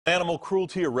Animal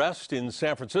cruelty arrest in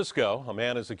San Francisco. A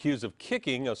man is accused of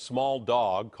kicking a small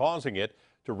dog, causing it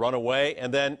to run away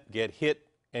and then get hit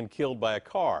and killed by a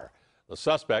car. The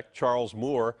suspect, Charles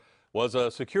Moore, was a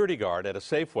security guard at a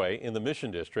Safeway in the Mission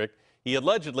District. He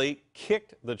allegedly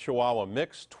kicked the Chihuahua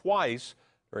mix twice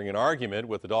during an argument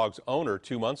with the dog's owner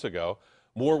 2 months ago.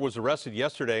 Moore was arrested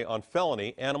yesterday on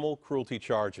felony animal cruelty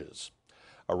charges.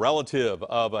 A relative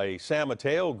of a San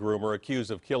Mateo groomer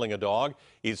accused of killing a dog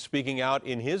is speaking out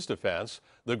in his defense.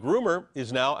 The groomer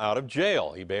is now out of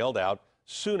jail. He bailed out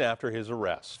soon after his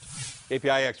arrest.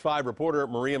 KPIX 5 reporter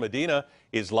Maria Medina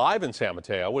is live in San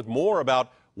Mateo with more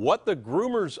about what the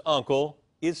groomer's uncle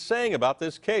is saying about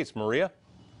this case. Maria?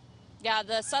 Yeah,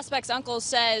 the suspect's uncle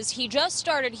says he just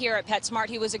started here at PetSmart.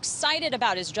 He was excited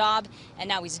about his job, and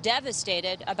now he's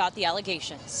devastated about the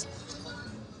allegations.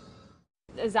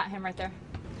 Is that him right there?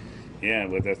 Yeah,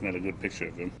 but that's not a good picture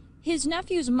of him. His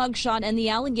nephew's mugshot and the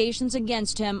allegations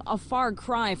against him, a far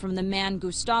cry from the man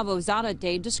Gustavo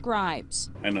Zarate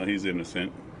describes. I know he's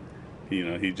innocent.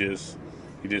 He just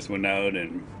went out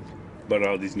and bought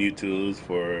all these new tools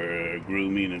for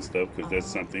grooming and stuff because that's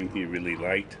something he really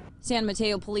liked. San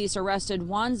Mateo police arrested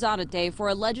Juan Zarate for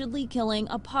allegedly killing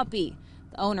a puppy.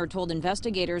 The owner told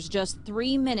investigators just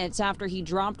 3 minutes after he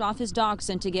dropped off his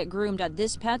dachshund to get groomed at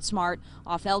this PetSmart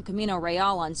off El Camino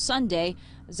Real on Sunday,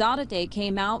 Zarate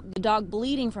came out, the dog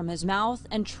bleeding from his mouth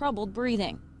and troubled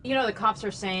breathing. You know, the cops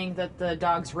are saying that the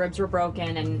dog's ribs were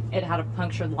broken and it had a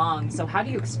punctured lung. So how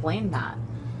do you explain that?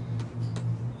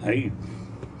 I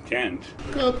can't.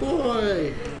 Good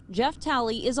boy. Jeff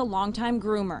Talley is a longtime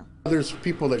groomer. There's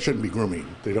people that shouldn't be grooming.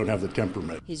 They don't have the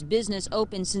temperament. His business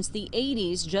opened since the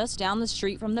 80s just down the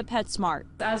street from the PetSmart.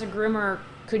 As a groomer,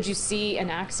 could you see an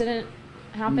accident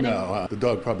happening? No, the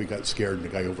dog probably got scared and the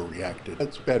guy overreacted.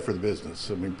 That's bad for the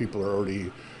business. I mean, people are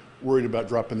already worried about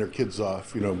dropping their kids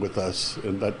off, with us,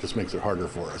 and that just makes it harder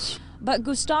for us. But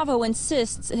Gustavo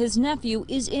insists his nephew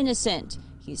is innocent.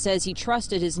 He says he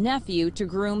trusted his nephew to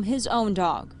groom his own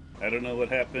dog. I don't know what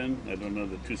happened. I don't know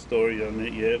the true story on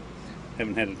it yet.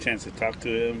 Haven't had a chance to talk to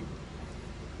him,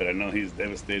 but I know he's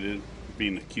devastated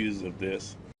being accused of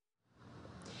this.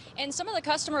 And some of the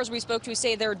customers we spoke to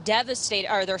say they're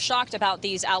devastated, or they're shocked about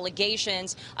these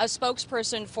allegations. A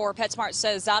spokesperson for PetSmart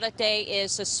says Zarate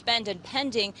is suspended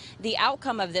pending the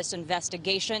outcome of this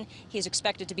investigation. He's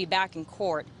expected to be back in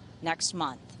court next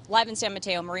month. Live in San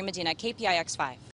Mateo, Maria Medina, KPIX 5.